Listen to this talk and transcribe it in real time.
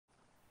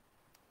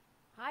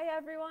Hi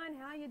everyone,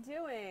 how you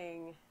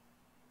doing?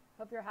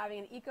 Hope you're having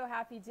an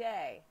eco-happy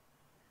day.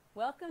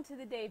 Welcome to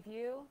the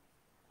debut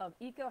of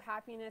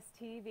Ecohappiness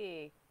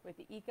TV with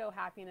the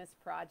Ecohappiness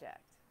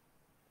Project.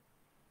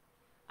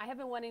 I have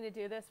been wanting to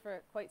do this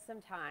for quite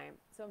some time,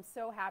 so I'm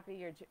so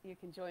happy you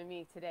can join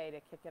me today to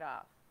kick it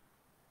off.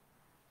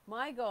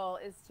 My goal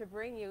is to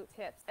bring you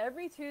tips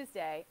every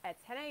Tuesday at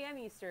 10 a.m.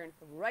 Eastern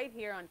right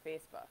here on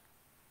Facebook.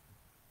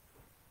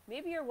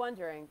 Maybe you're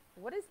wondering,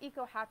 what is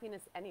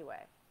eco-happiness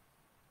anyway?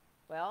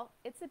 Well,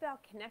 it's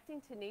about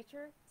connecting to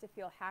nature to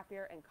feel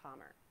happier and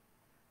calmer.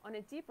 On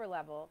a deeper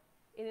level,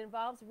 it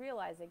involves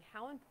realizing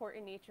how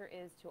important nature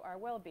is to our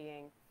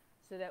well-being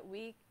so that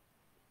we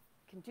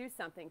can do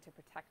something to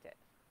protect it.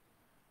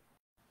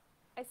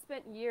 I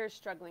spent years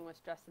struggling with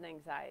stress and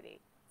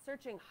anxiety,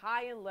 searching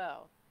high and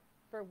low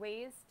for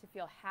ways to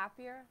feel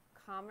happier,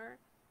 calmer,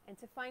 and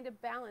to find a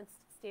balanced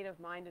state of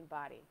mind and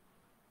body.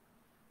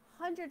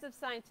 Hundreds of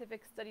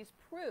scientific studies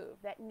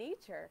prove that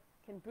nature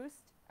can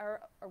boost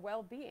our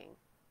well-being.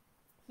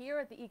 Here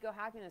at the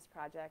Ecohappiness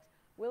Project,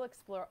 we'll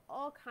explore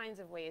all kinds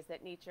of ways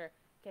that nature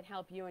can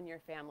help you and your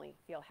family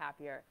feel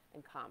happier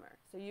and calmer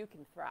so you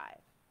can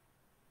thrive.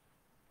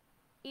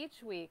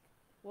 Each week,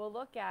 we'll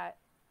look at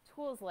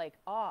tools like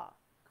awe,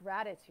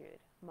 gratitude,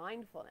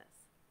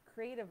 mindfulness,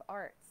 creative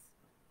arts,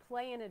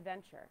 play and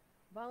adventure,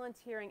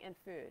 volunteering and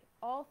food,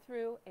 all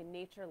through a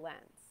nature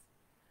lens.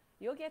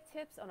 You'll get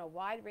tips on a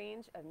wide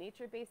range of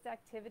nature-based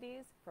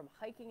activities, from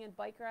hiking and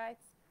bike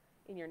rides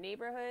in your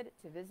neighborhood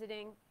to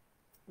visiting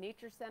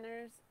nature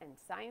centers and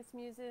science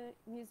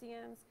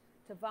museums,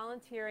 to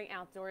volunteering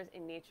outdoors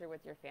in nature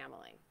with your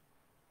family,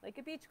 like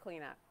a beach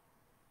cleanup,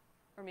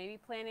 or maybe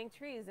planting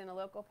trees in a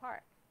local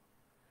park.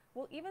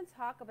 We'll even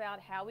talk about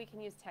how we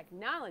can use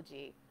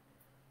technology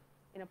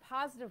in a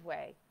positive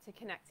way to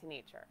connect to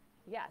nature.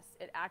 Yes,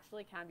 it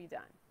actually can be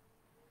done.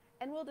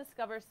 And we'll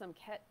discover some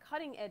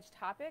cutting-edge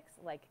topics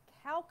like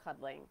cow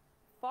cuddling,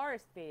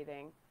 forest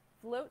bathing,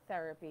 float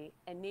therapy,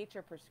 and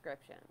nature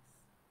prescriptions.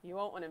 You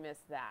won't want to miss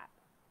that.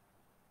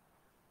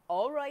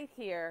 All right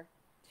here,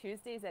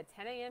 Tuesdays at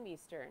 10 a.m.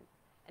 Eastern.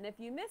 And if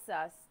you miss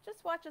us,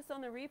 just watch us on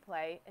the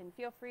replay and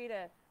feel free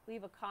to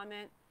leave a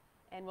comment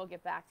and we'll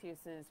get back to you as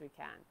soon as we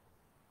can.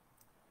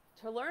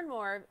 To learn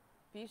more,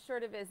 be sure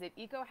to visit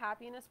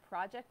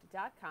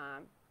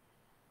ecohappinessproject.com.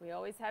 We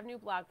always have new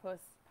blog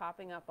posts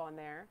popping up on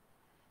there.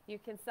 You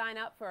can sign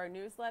up for our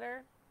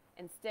newsletter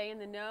and stay in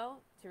the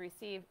know to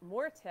receive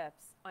more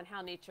tips on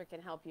how nature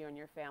can help you and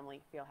your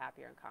family feel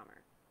happier and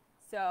calmer.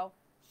 So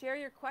share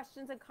your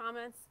questions and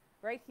comments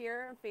right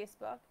here on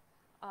Facebook.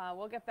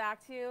 We'll get back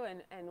to you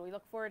and we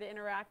look forward to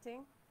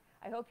interacting.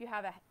 I hope you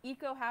have an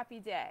eco-happy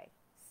day.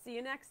 See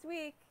you next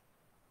week.